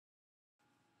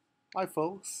Hi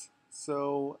folks.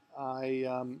 I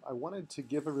wanted to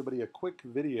give everybody a quick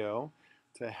video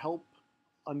to help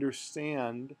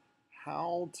understand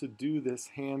how to do this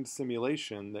hand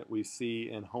simulation that we see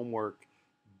in homework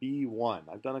B1.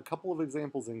 I've done a couple of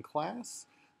examples in class,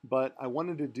 but I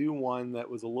wanted to do one that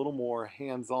was a little more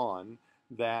hands-on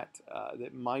that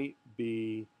might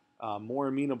be more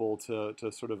amenable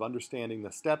to sort of understanding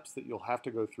the steps that you'll have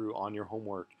to go through on your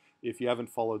homework if you haven't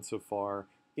followed so far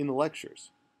in the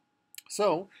lectures.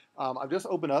 I've just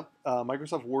opened up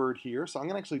Microsoft Word here, so I'm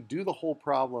going to actually do the whole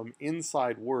problem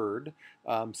inside Word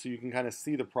so you can kind of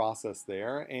see the process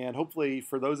there. And hopefully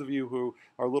for those of you who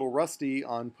are a little rusty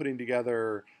on putting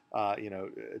together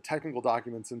technical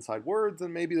documents inside Word,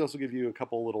 then maybe those will give you a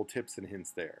couple little tips and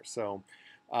hints there.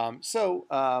 I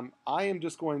am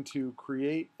just going to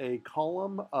create a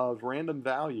column of random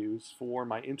values for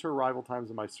my interarrival times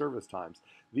and my service times.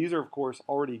 These are, of course,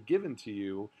 already given to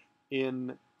you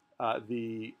in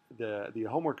the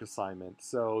homework assignment.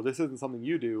 So this isn't something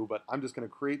you do, but I'm just going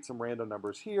to create some random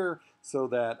numbers here so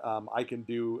that I can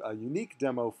do a unique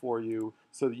demo for you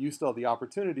so that you still have the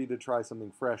opportunity to try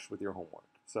something fresh with your homework.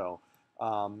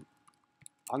 I'm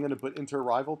going to put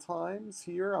interarrival times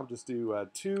here. I'll just do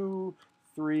 2,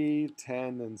 3,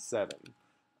 10, and 7.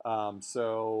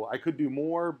 So I could do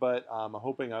more, but I'm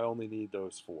hoping I only need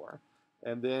those 4.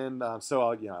 And then, I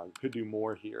could do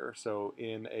more here. So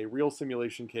in a real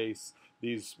simulation case,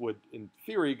 these would, in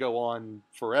theory, go on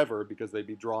forever because they'd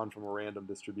be drawn from a random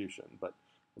distribution. But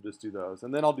we'll just do those.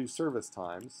 And then I'll do service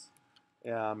times.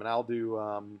 And I'll do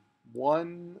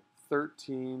 1,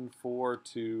 13, 4,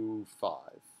 2, 5.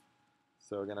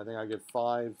 So again, I think I give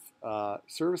 5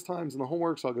 service times in the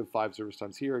homework, so I'll give 5 service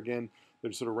times here. Again, they're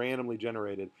just sort of randomly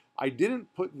generated. I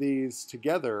didn't put these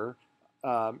together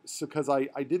because I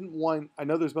didn't want, I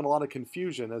know there's been a lot of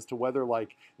confusion as to whether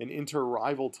like an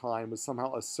interarrival time is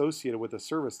somehow associated with a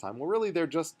service time. Well, really they're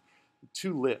just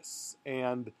 2 lists,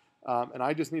 and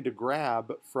I just need to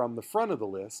grab from the front of the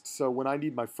list. So when I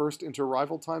need my first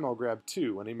interarrival time, I'll grab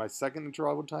 2. When I need my second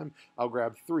interarrival time, I'll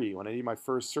grab 3. When I need my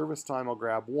first service time, I'll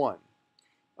grab 1.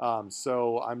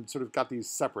 So I'm sort of got these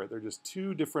separate. They're just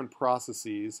 2 different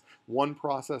processes. One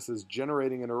process is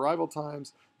generating interarrival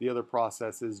times. The other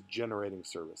process is generating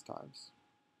service times.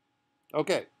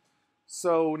 Okay,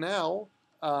 so now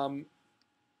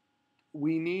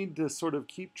we need to sort of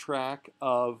keep track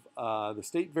of the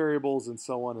state variables and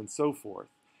so on and so forth.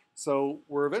 So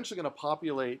we're eventually going to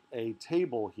populate a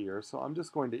table here. So I'm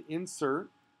just going to insert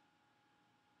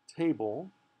table.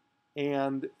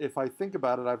 And if I think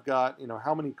about it, I've got,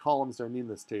 how many columns do I need in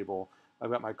this table?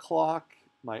 I've got my clock,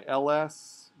 my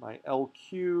LS, my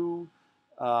LQ,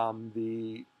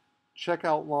 the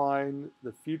checkout line,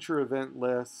 the future event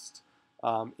list,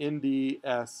 ND,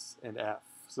 S, and F.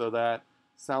 So that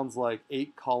sounds like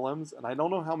 8 columns, and I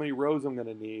don't know how many rows I'm going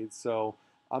to need, so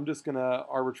I'm just going to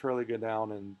arbitrarily go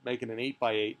down and make it an 8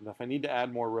 by 8, and if I need to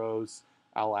add more rows,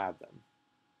 I'll add them.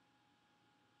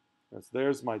 So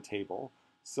there's my table.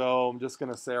 So I'm just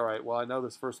going to say, all right, well, I know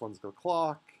this first one's the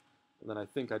clock, and then I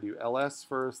think I do LS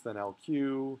first, then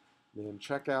LQ, then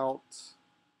checkout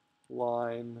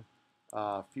line,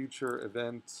 future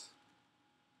event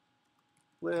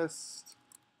list,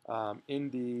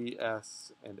 ND,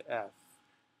 S, and F.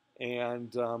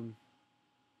 And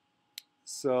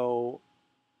so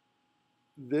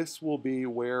this will be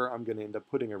where I'm going to end up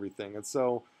putting everything. And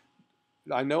so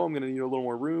I know I'm going to need a little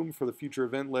more room for the future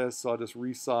event list, so I'll just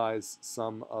resize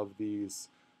some of these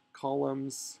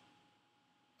columns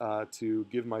to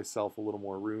give myself a little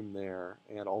more room there,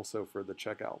 and also for the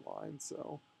checkout line.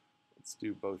 So let's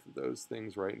do both of those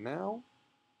things right now,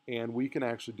 and we can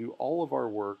actually do all of our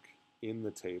work in the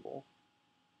table.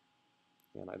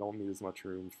 And I don't need as much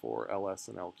room for LS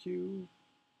and LQ.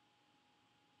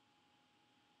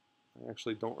 I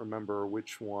actually don't remember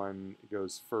which one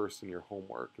goes first in your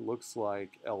homework. It looks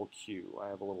like LQ. I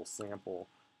have a little sample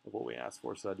of what we asked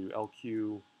for, so I do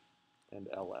LQ and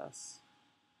LS.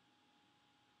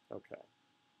 Okay.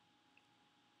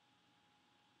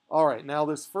 All right, now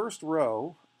this first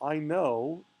row, I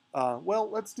know, well,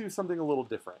 let's do something a little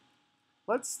different.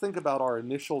 Let's think about our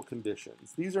initial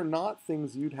conditions. These are not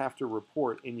things you'd have to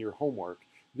report in your homework.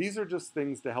 These are just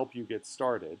things to help you get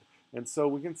started. And so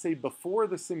we can say before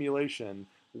the simulation,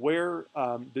 where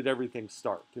did everything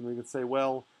start? And we can say,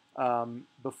 well,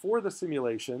 before the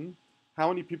simulation, how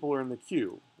many people are in the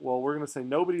queue? Well, we're going to say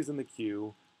nobody's in the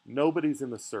queue, nobody's in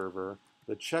the server,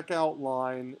 the checkout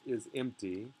line is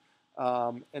empty,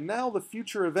 and now the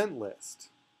future event list.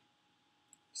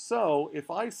 So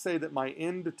if I say that my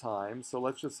end time, so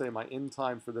let's just say my end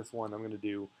time for this one, I'm going to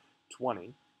do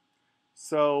 20.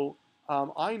 So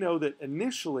I know that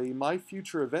initially my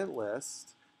future event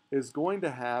list is going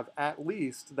to have at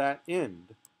least that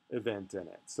end event in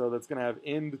it. So that's going to have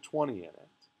end 20 in it.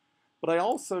 But I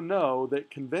also know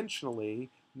that conventionally,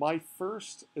 my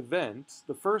first event,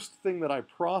 the first thing that I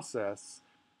process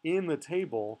in the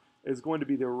table is going to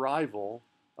be the arrival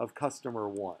of customer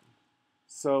 1.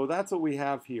 So that's what we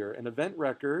have here. An event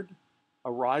record,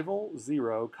 arrival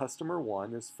 0, customer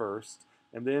 1 is first,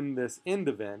 and then this end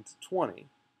event 20.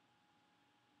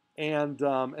 And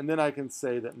then I can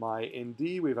say that my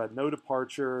ND, we've had no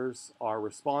departures, our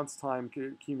response time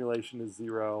accumulation is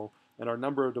 0, and our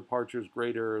number of departures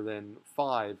greater than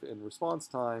 5 in response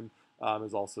time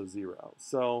is also 0.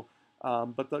 So,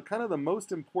 but the kind of the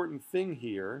most important thing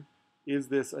here is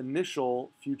this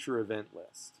initial future event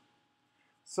list.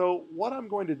 So what I'm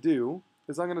going to do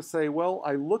is I'm going to say, well,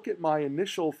 I look at my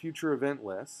initial future event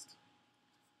list,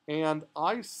 and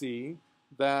I see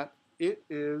that it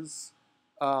is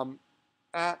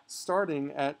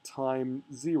starting at time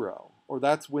 0, or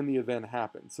that's when the event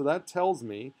happened. So that tells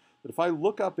me that if I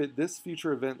look up at this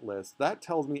future event list, that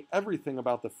tells me everything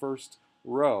about the first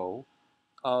row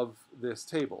of this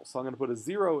table. So I'm going to put a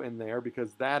 0 in there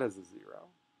because that is a 0.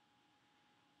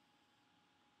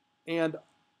 And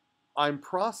I'm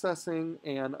processing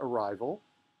an arrival.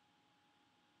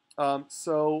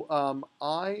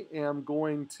 I am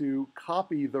going to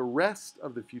copy the rest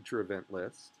of the future event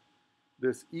list,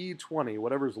 this E20,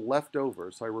 whatever's left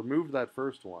over. So I removed that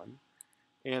first one,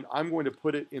 and I'm going to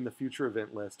put it in the future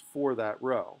event list for that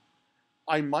row.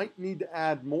 I might need to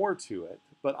add more to it,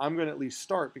 but I'm going to at least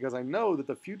start because I know that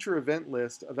the future event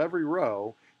list of every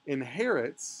row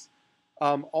inherits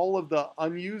all of the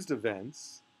unused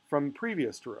events from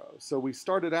previous rows. So we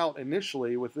started out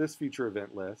initially with this future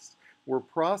event list. We're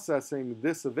processing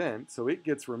this event, so it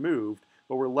gets removed,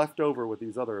 but we're left over with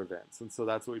these other events. And so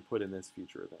that's what we put in this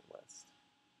future event list.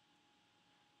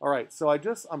 All right, so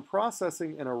I'm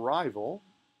processing an arrival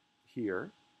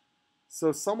here.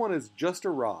 So someone has just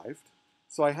arrived.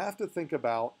 So I have to think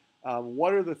about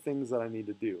what are the things that I need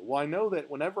to do. Well, I know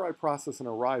that whenever I process an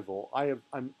arrival,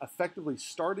 I'm effectively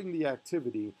starting the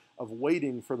activity of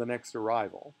waiting for the next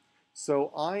arrival.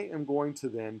 So I am going to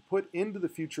then put into the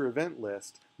future event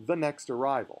list the next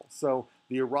arrival. So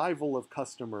the arrival of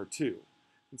customer 2.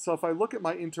 And so if I look at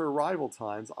my interarrival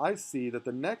times, I see that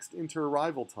the next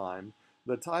interarrival time,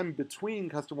 the time between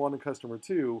customer 1 and customer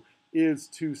 2, is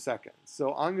 2 seconds.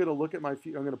 So I'm going to look at I'm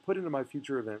going to put into my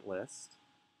future event list.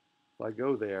 So I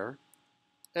go there,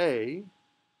 A,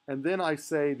 and then I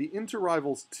say the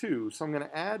interarrival's 2. So I'm going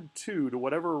to add 2 to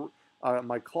whatever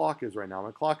my clock is right now.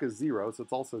 My clock is 0, so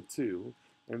it's also 2.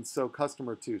 And so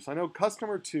customer 2. So I know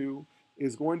customer 2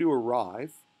 is going to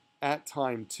arrive at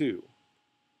time 2.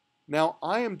 Now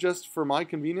I am just, for my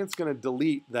convenience, going to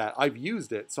delete that. I've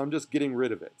used it, so I'm just getting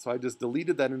rid of it. So I just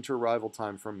deleted that interarrival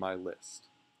time from my list,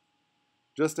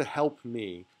 just to help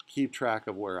me keep track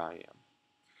of where I am.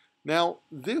 Now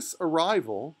this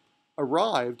arrival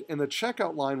arrived and the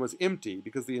checkout line was empty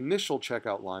because the initial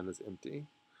checkout line was empty.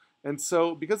 And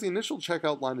so because the initial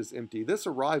checkout line is empty, this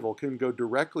arrival can go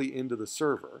directly into the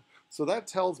server. So that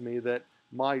tells me that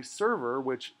my server,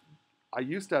 which I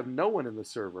used to have no one in the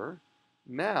server,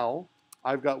 now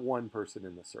I've got one person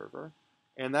in the server.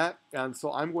 And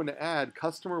so I'm going to add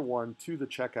customer 1 to the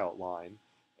checkout line.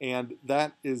 And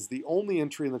that is the only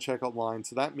entry in the checkout line.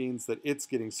 So that means that it's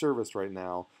getting serviced right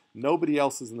now. Nobody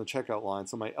else is in the checkout line.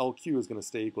 So my LQ is going to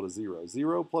stay equal to 0.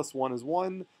 0 plus 1 is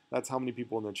 1. That's how many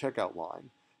people in the checkout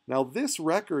line. Now this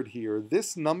record here,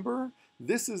 this number,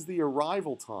 this is the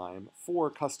arrival time for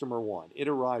customer 1. It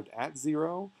arrived at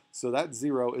 0, so that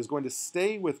 0 is going to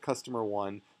stay with customer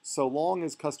 1 so long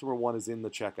as customer 1 is in the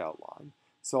checkout line.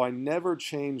 So I never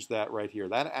change that right here.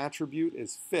 That attribute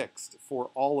is fixed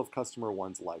for all of customer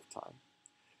 1's lifetime.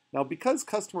 Now because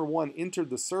customer 1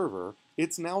 entered the server,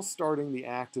 it's now starting the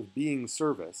act of being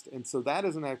serviced, and so that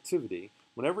is an activity.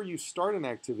 Whenever you start an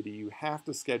activity, you have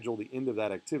to schedule the end of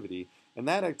that activity, and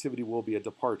that activity will be a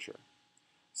departure.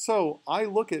 So I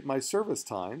look at my service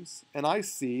times, and I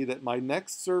see that my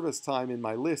next service time in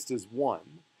my list is 1.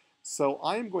 So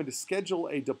I'm going to schedule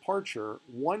a departure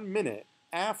 1 minute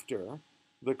after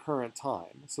the current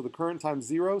time. So the current time is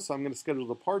 0, so I'm going to schedule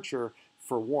a departure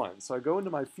for 1. So I go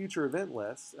into my future event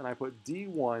list, and I put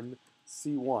D1,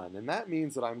 C1, and that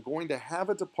means that I'm going to have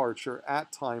a departure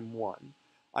at time 1.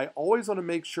 I always want to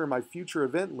make sure my future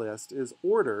event list is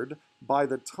ordered by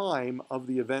the time of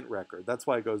the event record. That's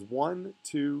why it goes 1,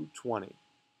 2, 20.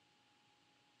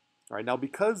 All right, now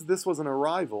because this was an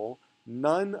arrival,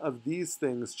 none of these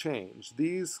things change.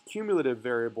 These cumulative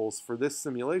variables for this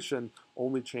simulation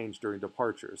only change during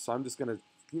departures. So I'm just going to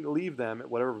leave them at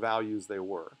whatever values they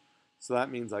were. So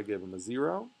that means I give them a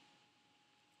 0,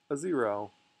 a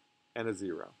 0, and a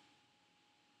 0.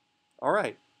 All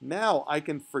right, now I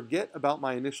can forget about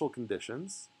my initial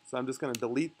conditions. So I'm just going to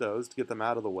delete those to get them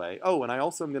out of the way. Oh, and I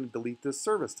also am going to delete this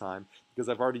service time because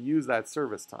I've already used that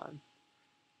service time.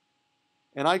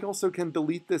 And I also can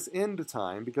delete this end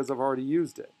time because I've already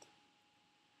used it.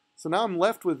 So now I'm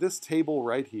left with this table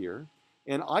right here,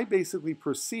 and I basically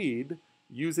proceed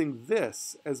using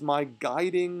this as my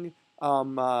guiding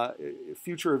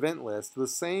future event list the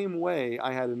same way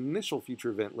I had an initial future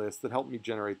event list that helped me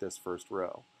generate this first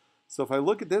row. So if I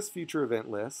look at this future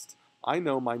event list, I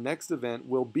know my next event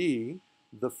will be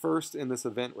the first in this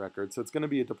event record. So it's going to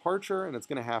be a departure, and it's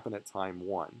going to happen at time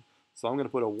 1. So I'm going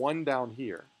to put a 1 down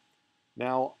here.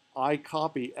 Now I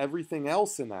copy everything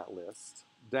else in that list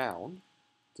down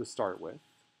to start with,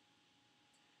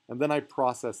 and then I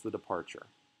process the departure.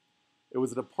 It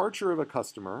was a departure of a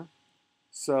customer,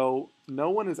 so no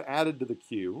one is added to the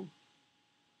queue,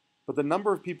 but the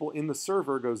number of people in the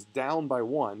server goes down by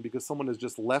 1 because someone has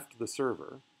just left the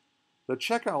server. The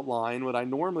checkout line, what I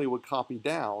normally would copy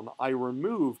down, I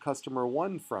remove customer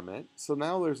 1 from it, so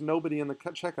now there's nobody in the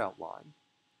checkout line.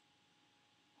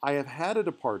 I have had a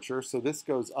departure, so this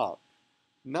goes up.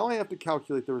 Now I have to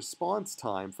calculate the response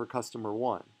time for customer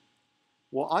 1.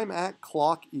 Well, I'm at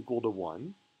clock equal to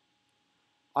 1.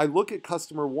 I look at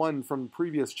customer 1 from the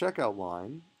previous checkout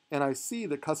line, and I see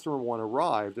that customer 1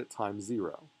 arrived at time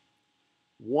 0.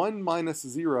 1 minus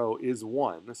 0 is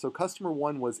 1, so customer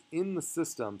 1 was in the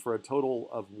system for a total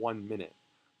of 1 minute.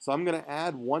 So I'm going to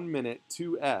add 1 minute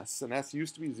to S, and S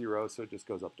used to be 0, so it just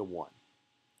goes up to 1.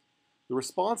 The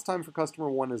response time for customer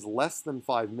 1 is less than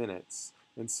 5 minutes,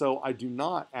 and so I do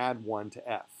not add 1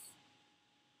 to F.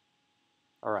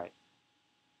 All right.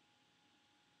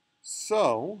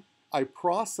 So I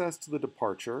processed the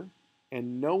departure,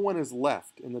 and no one is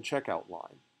left in the checkout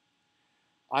line.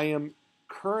 I am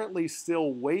currently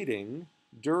still waiting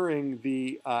during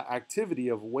the activity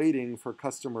of waiting for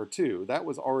customer 2. That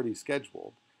was already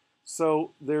scheduled.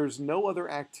 So there's no other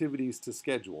activities to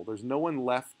schedule. There's no one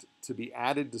left to be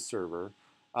added to server,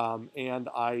 and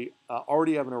I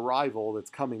already have an arrival that's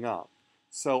coming up.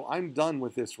 So I'm done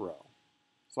with this row.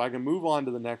 So I can move on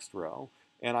to the next row,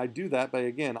 and I do that by,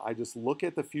 again, I just look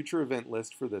at the future event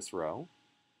list for this row.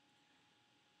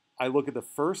 I look at the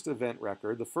first event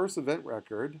record. The first event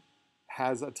record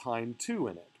has a time 2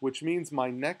 in it, which means my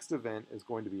next event is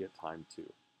going to be at time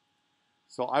 2.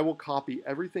 So I will copy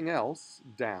everything else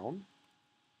down.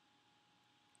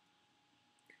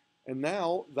 And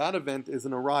now that event is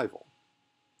an arrival.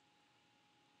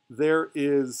 There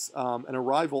is an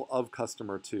arrival of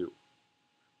customer 2.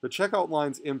 The checkout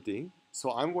line's empty,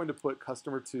 so I'm going to put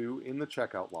customer 2 in the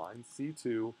checkout line,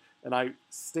 C2, and I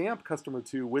stamp customer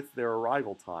 2 with their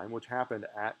arrival time, which happened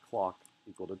at clock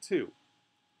equal to 2.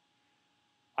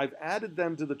 I've added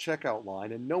them to the checkout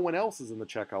line, and no one else is in the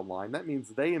checkout line. That means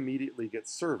they immediately get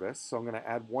service, so I'm going to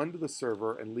add 1 to the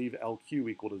server and leave LQ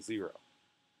equal to 0.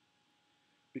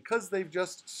 Because they've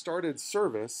just started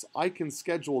service, I can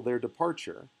schedule their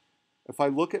departure. If I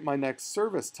look at my next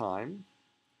service time,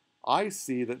 I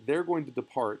see that they're going to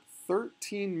depart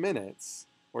 13 minutes,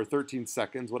 or 13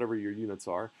 seconds, whatever your units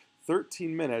are,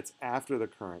 13 minutes after the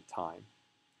current time.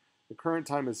 The current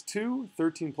time is 2,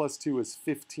 13 plus 2 is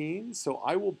 15, so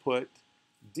I will put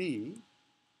D,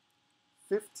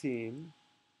 15,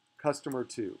 customer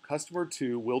 2. Customer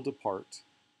 2 will depart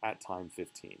at time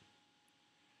 15.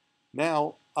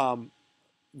 Now,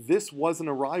 this was an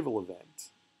arrival event.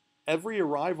 Every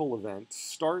arrival event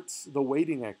starts the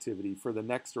waiting activity for the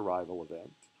next arrival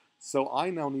event. So I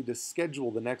now need to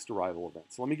schedule the next arrival event.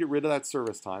 So let me get rid of that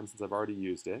service time since I've already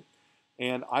used it.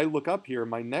 And I look up here,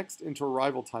 my next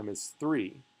interarrival time is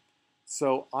 3.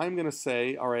 So I'm going to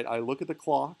say, all right, I look at the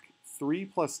clock, 3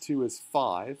 plus 2 is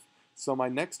 5. So my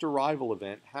next arrival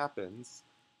event happens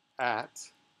at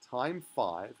time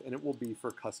 5, and it will be for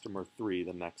customer 3,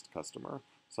 the next customer.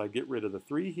 So I get rid of the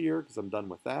 3 here because I'm done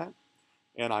with that.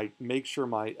 And I make sure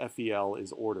my FEL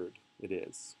is ordered. It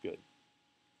is. Good.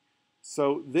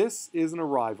 So this is an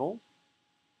arrival,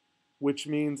 which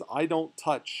means I don't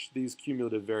touch these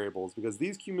cumulative variables because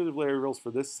these cumulative variables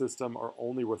for this system are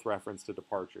only with reference to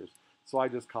departures. So I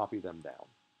just copy them down.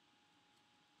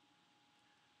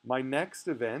 My next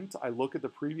event, I look at the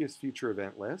previous future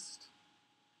event list,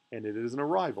 and it is an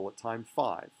arrival at time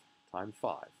 5. Time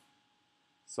 5.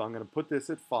 So I'm going to put this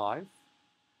at 5, and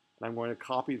I'm going to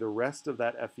copy the rest of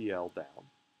that FEL down.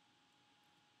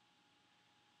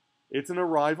 It's an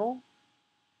arrival.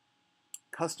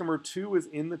 Customer 2 is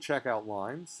in the checkout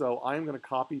line, so I'm going to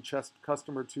copy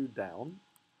customer 2 down.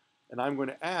 and I'm going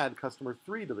to add customer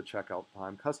 3 to the checkout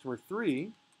time. Customer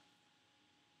 3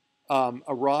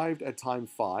 arrived at time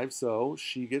 5, so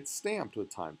she gets stamped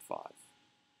with time 5.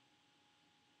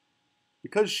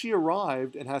 Because she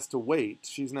arrived and has to wait,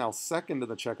 she's now second in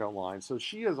the checkout line, so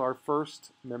she is our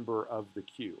first member of the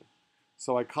queue.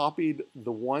 So I copied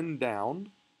the 1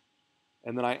 down,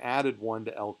 and then I added 1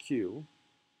 to LQ.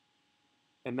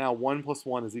 And now 1 plus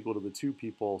 1 is equal to the 2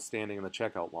 people standing in the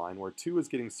checkout line, where 2 is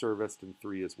getting serviced and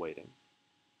 3 is waiting.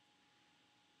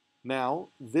 Now,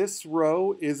 this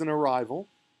row is an arrival.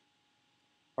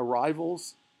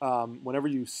 Arrivals, whenever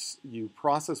you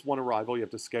process one arrival, you have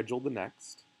to schedule the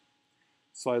next.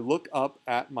 So I look up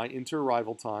at my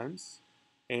interarrival times,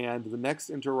 and the next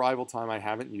interarrival time I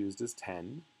haven't used is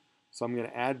 10. So I'm going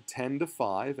to add 10 to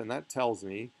 5, and that tells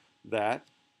me that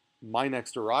my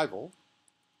next arrival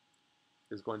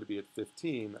is going to be at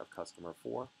 15 of customer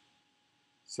 4.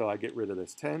 So I get rid of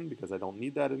this 10 because I don't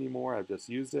need that anymore. I've just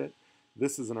used it.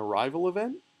 This is an arrival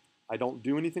event. I don't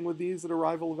do anything with these at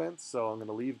arrival events, so I'm going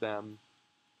to leave them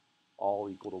all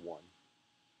equal to 1.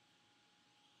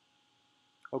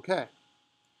 Okay.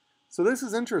 So this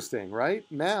is interesting, right?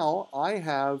 Now I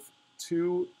have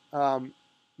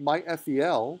my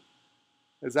FEL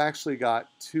has actually got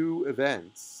 2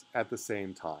 events at the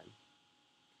same time.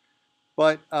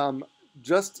 But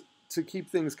just to keep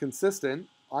things consistent,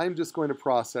 I'm just going to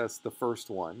process the first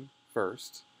one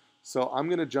first. So I'm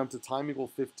going to jump to time equal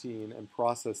 15 and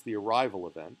process the arrival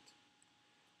event.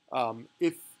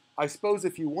 I suppose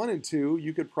if you wanted to,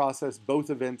 you could process both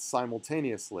events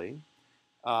simultaneously.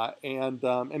 And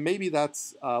maybe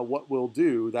that's what we'll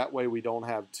do. That way we don't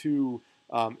have 2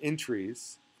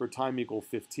 entries for time equal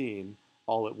 15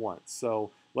 all at once.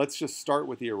 So let's just start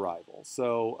with the arrival.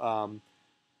 So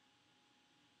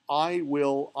I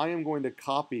am going to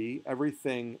copy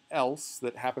everything else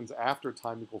that happens after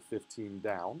time equal 15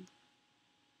 down.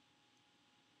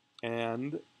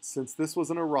 And since this was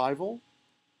an arrival,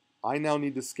 I now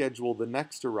need to schedule the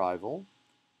next arrival.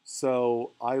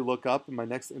 So I look up and my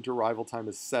next interarrival time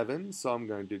is 7. So I'm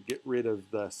going to get rid of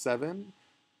the 7.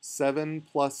 7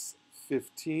 plus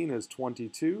 15 is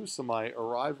 22. So my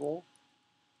arrival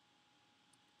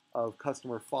of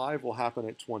customer 5 will happen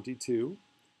at 22.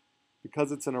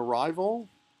 Because it's an arrival,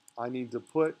 I need to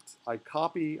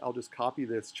I'll just copy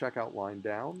this checkout line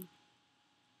down.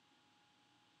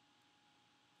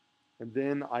 And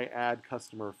then I add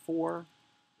customer 4,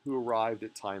 who arrived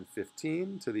at time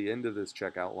 15 to the end of this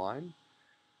checkout line.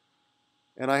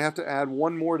 And I have to add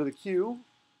 1 more to the queue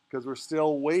because we're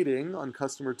still waiting on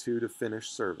customer 2 to finish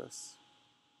service.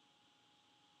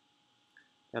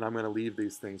 And I'm going to leave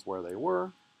these things where they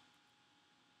were.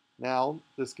 Now,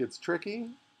 this gets tricky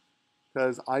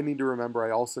because I need to remember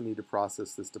I also need to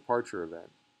process this departure event.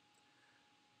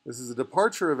 This is a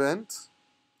departure event,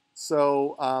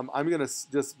 so I'm going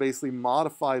to just basically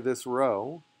modify this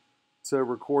row to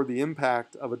record the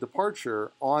impact of a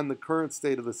departure on the current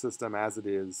state of the system as it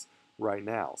is right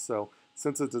now. So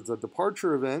since it's a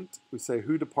departure event, we say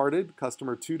who departed,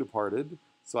 customer 2 departed,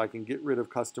 so I can get rid of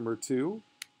customer 2.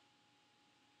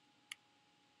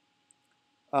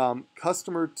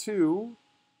 Customer 2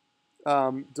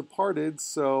 departed,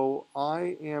 so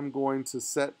I am going to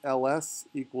set ls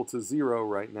equal to 0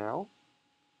 right now.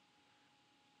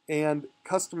 And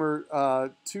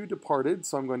customer 2 departed,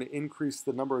 so I'm going to increase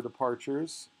the number of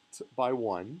departures by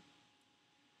 1.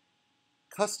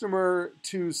 Customer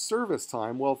 2's service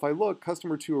time, well, if I look,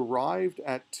 customer 2 arrived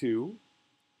at 2.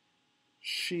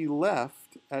 She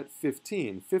left at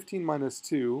 15. 15 minus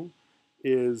 2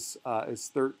 is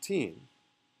 13.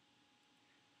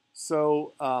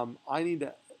 So I need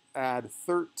to add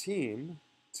 13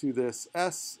 to this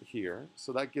S here,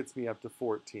 so that gets me up to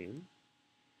 14.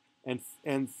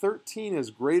 And 13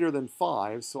 is greater than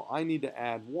 5, so I need to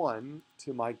add 1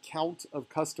 to my count of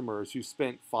customers who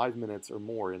spent 5 minutes or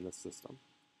more in the system.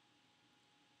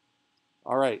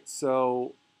 All right,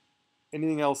 so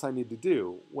anything else I need to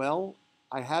do? Well,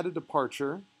 I had a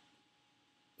departure,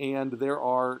 and there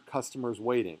are customers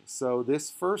waiting. So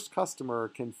this first customer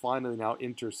can finally now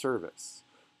enter service.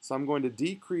 So I'm going to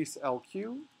decrease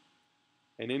LQ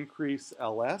and increase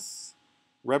LS,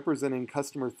 representing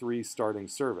customer 3 starting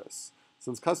service.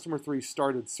 Since customer 3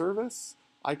 started service,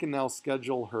 I can now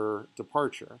schedule her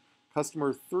departure.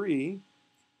 Customer 3,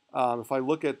 if I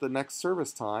look at the next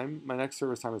service time, my next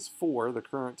service time is 4, the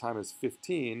current time is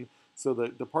 15, so the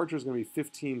departure is going to be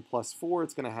 15 plus 4,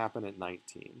 it's going to happen at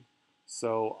 19.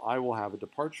 So I will have a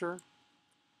departure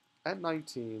at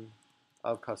 19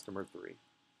 of customer 3.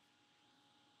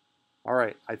 All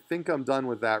right, I think I'm done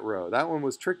with that row. That one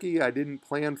was tricky. I didn't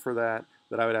plan for that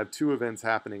I would have 2 events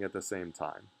happening at the same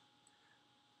time.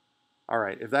 All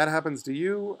right, if that happens to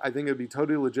you, I think it would be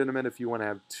totally legitimate if you want to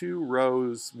have two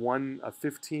rows, one of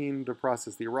 15 to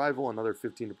process the arrival, another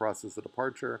 15 to process the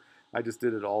departure. I just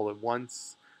did it all at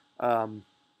once. All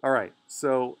right,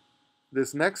 so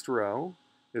this next row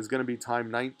is going to be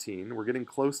time 19. We're getting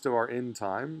close to our end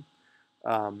time,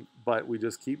 but we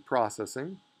just keep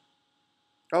processing.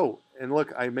 Oh, and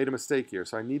look, I made a mistake here.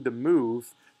 So I need to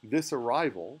move this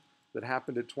arrival that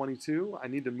happened at 22. I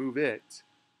need to move it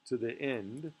to the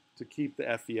end to keep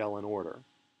the FEL in order.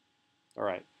 All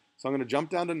right, so I'm going to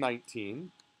jump down to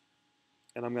 19,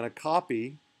 and I'm going to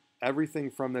copy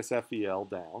everything from this FEL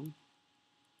down.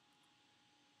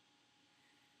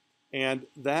 And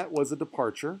that was a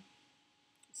departure.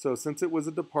 So since it was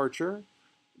a departure,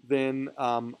 then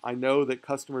I know that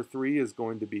customer 3 is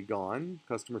going to be gone.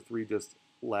 Customer 3 just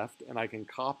left, and I can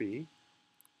copy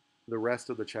the rest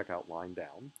of the checkout line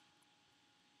down.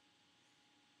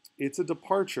 It's a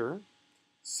departure,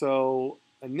 so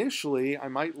initially I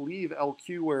might leave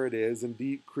LQ where it is and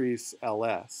decrease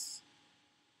LS.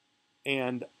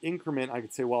 And increment, I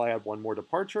could say, well, I had one more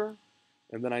departure,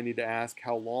 and then I need to ask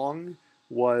how long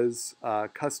was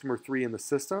customer 3 in the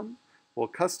system. Well,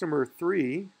 customer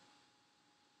 3,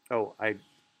 oh, I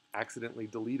accidentally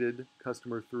deleted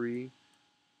customer 3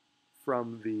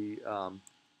 from the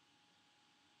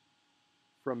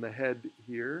head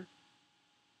here,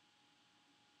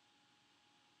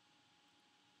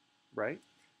 right?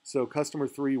 So customer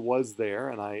 3 was there,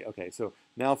 and okay, so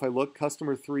now if I look,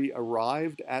 customer 3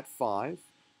 arrived at 5,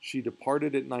 she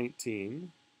departed at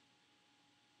 19.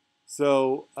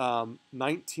 So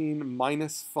 19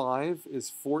 minus 5 is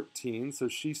 14, so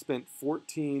she spent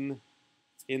 14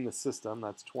 in the system,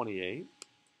 that's 28.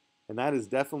 And that is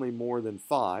definitely more than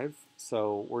 5,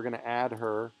 so we're going to add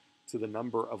her to the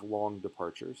number of long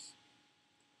departures.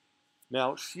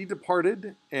 Now, she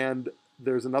departed, and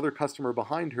there's another customer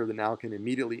behind her that now can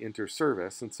immediately enter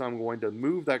service, and so I'm going to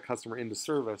move that customer into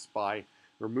service by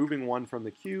removing one from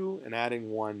the queue and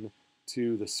adding one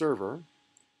to the server.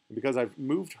 And because I've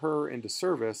moved her into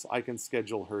service, I can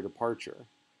schedule her departure.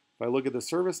 If I look at the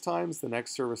service times, the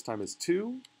next service time is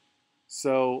 2.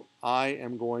 So I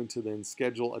am going to then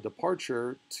schedule a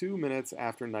departure 2 minutes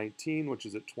after 19, which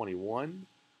is at 21.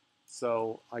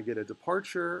 So I get a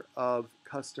departure of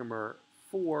customer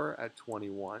 4 at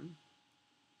 21.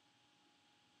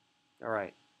 All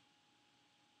right.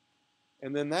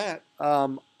 And then that,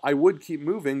 I would keep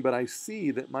moving, but I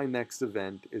see that my next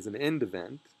event is an end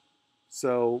event.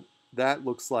 So that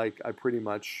looks like I pretty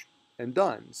much am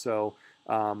done. So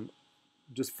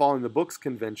just following the books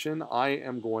convention, I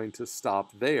am going to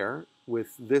stop there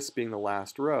with this being the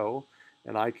last row,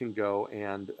 and I can go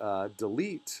and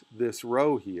delete this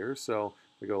row here. So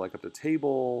I go like up to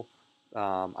table,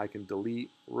 I can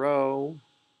delete row,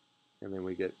 and then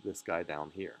we get this guy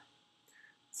down here.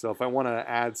 So if I want to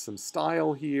add some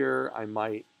style here, I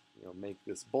might make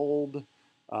this bold.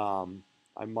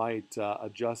 I might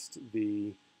adjust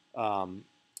the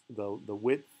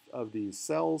width of these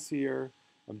cells here.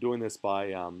 I'm doing this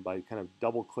by kind of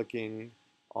double clicking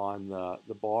on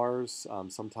the bars.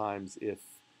 Sometimes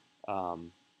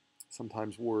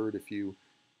Word, if you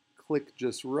click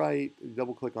just right,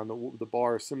 double click on the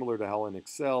bar, similar to how in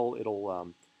Excel,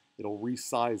 it'll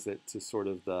resize it to sort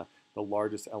of the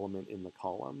largest element in the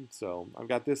column. So I've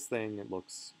got this thing, it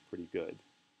looks pretty good.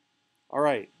 All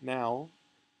right, now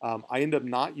I end up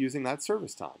not using that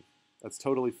service time. That's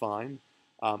totally fine.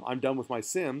 I'm done with my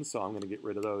sims, so I'm going to get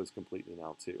rid of those completely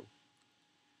now too.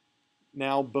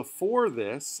 Now before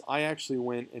this, I actually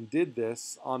went and did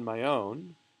this on my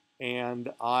own,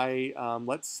 and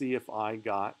let's see if I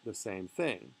got the same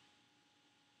thing.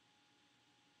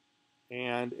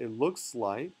 And it looks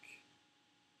like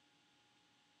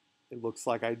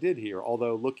I did here,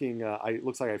 although looking, it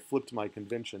looks like I flipped my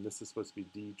convention. This is supposed to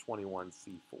be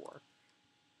D21C4.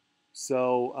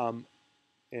 So,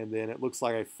 and then it looks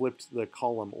like I flipped the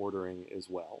column ordering as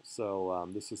well. So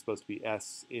this is supposed to be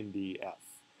S in DF.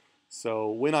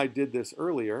 So when I did this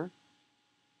earlier,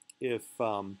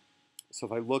 so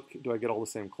if I look, do I get all the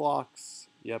same clocks?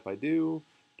 Yep, I do.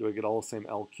 Do I get all the same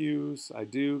LQs? I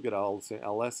do. Get all the same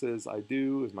LSs? I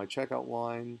do. Is my checkout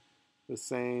line the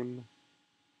same?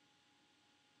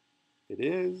 It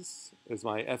is. Is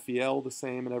my FEL the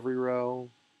same in every row?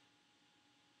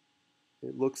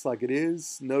 It looks like it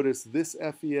is. Notice this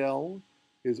FEL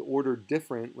is ordered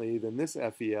differently than this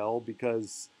FEL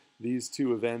because these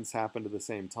two events happen at the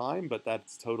same time, but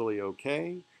that's totally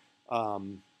okay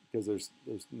because there's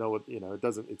no, it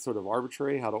doesn't, it's sort of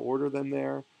arbitrary how to order them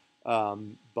there,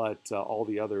 but all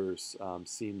the others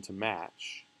seem to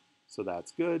match. So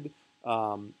that's good.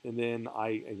 And then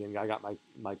I got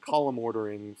my column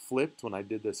ordering flipped when I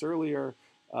did this earlier,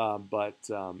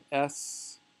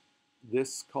 S,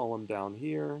 this column down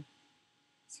here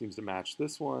seems to match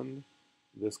this one.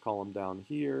 This column down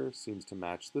here seems to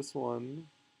match this one.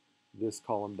 This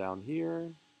column down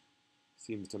here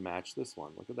seems to match this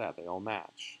one. Look at that, they all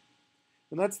match.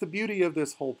 And that's the beauty of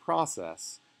this whole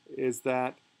process, is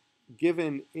that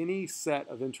given any set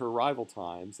of interarrival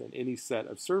times and any set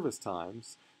of service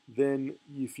times, then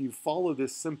if you follow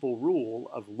this simple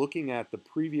rule of looking at the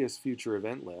previous future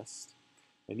event list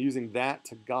and using that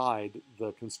to guide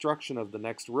the construction of the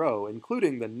next row,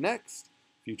 including the next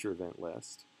future event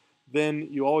list, then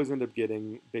you always end up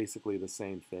getting basically the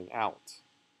same thing out.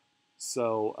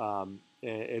 So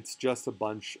it's just a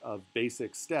bunch of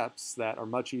basic steps that are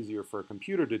much easier for a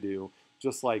computer to do.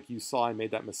 Just like you saw I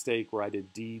made that mistake where I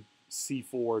did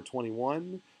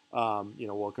DC421,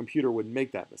 well, a computer wouldn't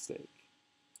make that mistake.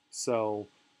 So,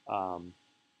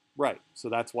 right, so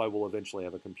that's why we'll eventually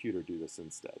have a computer do this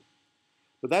instead.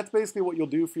 But that's basically what you'll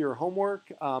do for your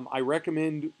homework. I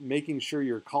recommend making sure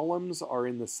your columns are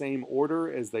in the same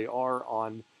order as they are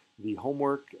on the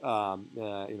homework. So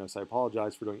I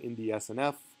apologize for doing ND, S, and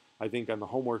F. I think on the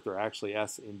homework they're actually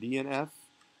S, and D, and F.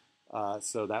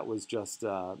 So that was just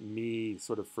me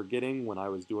sort of forgetting when I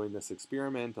was doing this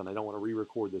experiment, and I don't want to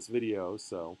re-record this video,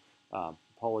 so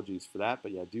apologies for that.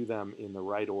 But yeah, do them in the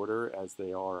right order as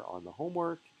they are on the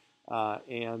homework.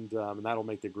 And that'll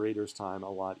make the grader's time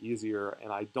a lot easier.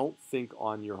 And I don't think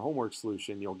on your homework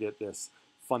solution you'll get this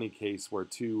funny case where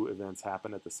two events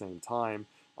happen at the same time.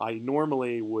 I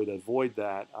normally would avoid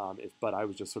that, but I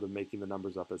was just sort of making the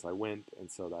numbers up as I went,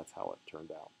 and so that's how it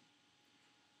turned out.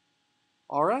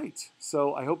 All right,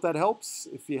 so I hope that helps.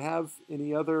 If you have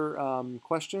any other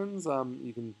questions,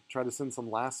 you can try to send some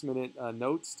last-minute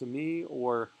notes to me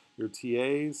or your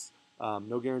TAs.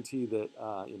 No guarantee that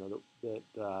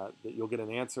that you'll get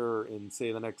an answer in,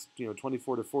 say, the next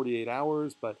 24 to 48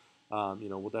 hours, but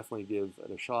we'll definitely give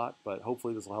it a shot. But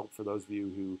hopefully this will help for those of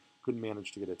you who couldn't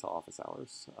manage to get it to office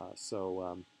hours.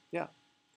 Yeah.